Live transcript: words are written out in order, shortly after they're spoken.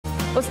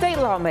Well, state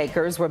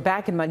lawmakers were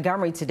back in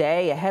Montgomery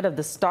today ahead of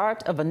the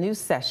start of a new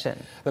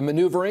session. The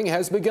maneuvering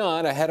has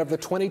begun ahead of the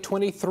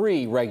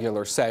 2023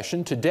 regular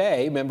session.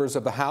 Today, members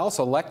of the House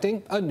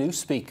electing a new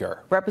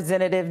speaker.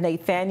 Representative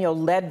Nathaniel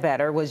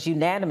Ledbetter was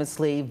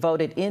unanimously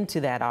voted into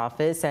that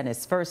office, and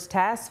his first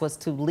task was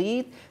to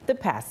lead the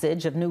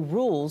passage of new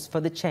rules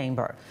for the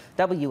chamber.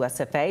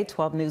 WSFA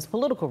 12 News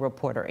political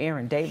reporter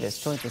Aaron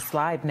Davis joins us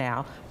live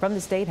now from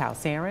the State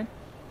House. Aaron?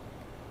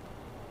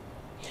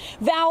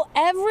 Val,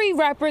 every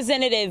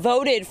representative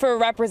voted for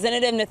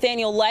Representative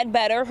Nathaniel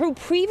Ledbetter, who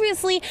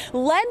previously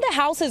led the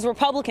House's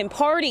Republican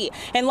Party.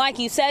 And like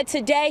you said,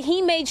 today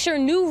he made sure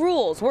new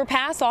rules were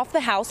passed off the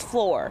House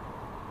floor.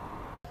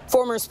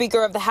 Former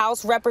Speaker of the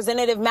House,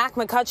 Representative Mac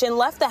McCutcheon,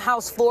 left the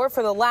House floor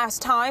for the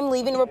last time,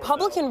 leaving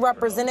Republican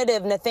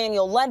Representative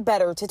Nathaniel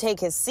Ledbetter to take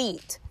his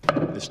seat.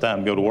 It's time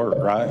to go to work,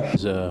 right?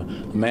 He's a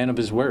man of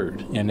his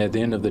word, and at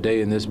the end of the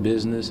day in this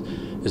business,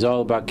 it's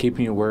all about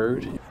keeping your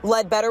word.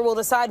 Ledbetter will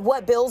decide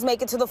what bills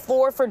make it to the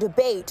floor for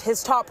debate.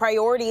 His top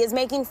priority is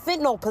making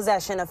fentanyl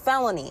possession a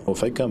felony. Well,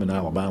 if they come in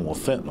Alabama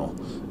with fentanyl,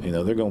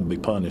 they're going to be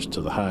punished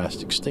to the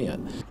highest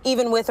extent.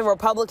 Even with a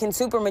Republican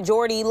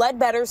supermajority,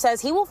 Ledbetter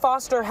says he will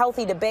foster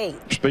healthy debate.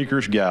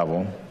 Speaker's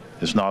gavel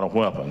is not a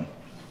weapon,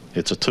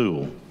 it's a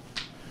tool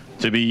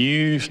to be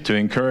used to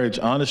encourage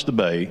honest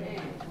debate,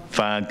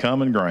 find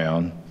common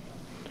ground,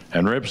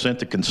 and represent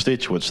the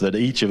constituents that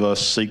each of us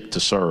seek to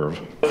serve.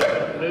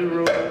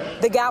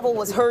 The gavel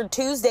was heard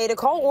Tuesday to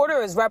call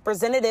order as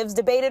representatives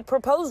debated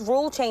proposed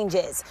rule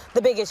changes.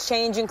 The biggest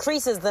change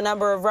increases the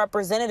number of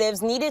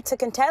representatives needed to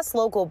contest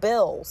local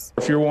bills.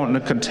 If you're wanting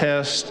to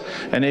contest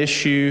an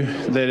issue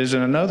that is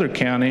in another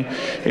county,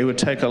 it would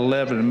take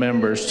 11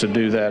 members to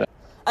do that.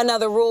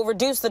 Another rule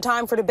reduced the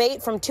time for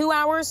debate from 2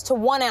 hours to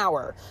 1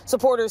 hour.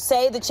 Supporters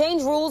say the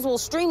changed rules will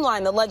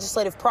streamline the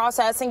legislative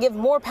process and give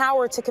more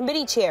power to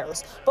committee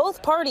chairs.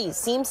 Both parties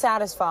seem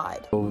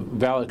satisfied.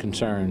 Valid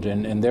concerns,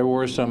 and there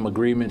were some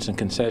agreements and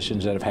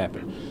concessions that have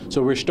happened.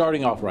 So we're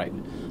starting off right.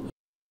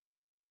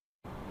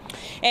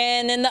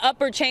 And in the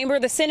upper chamber,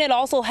 the Senate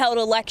also held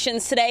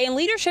elections today, and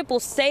leadership will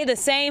stay the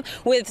same,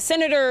 with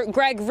Senator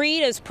Greg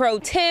Reed as pro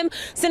tem,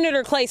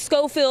 Senator Clay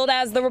Schofield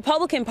as the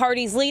Republican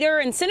Party's leader,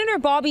 and Senator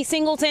Bobby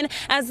Singleton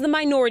as the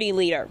minority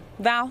leader.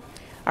 Val?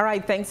 All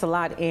right, thanks a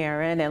lot,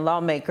 Aaron. And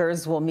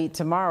lawmakers will meet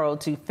tomorrow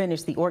to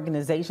finish the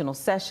organizational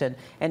session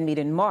and meet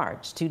in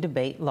March to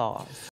debate laws.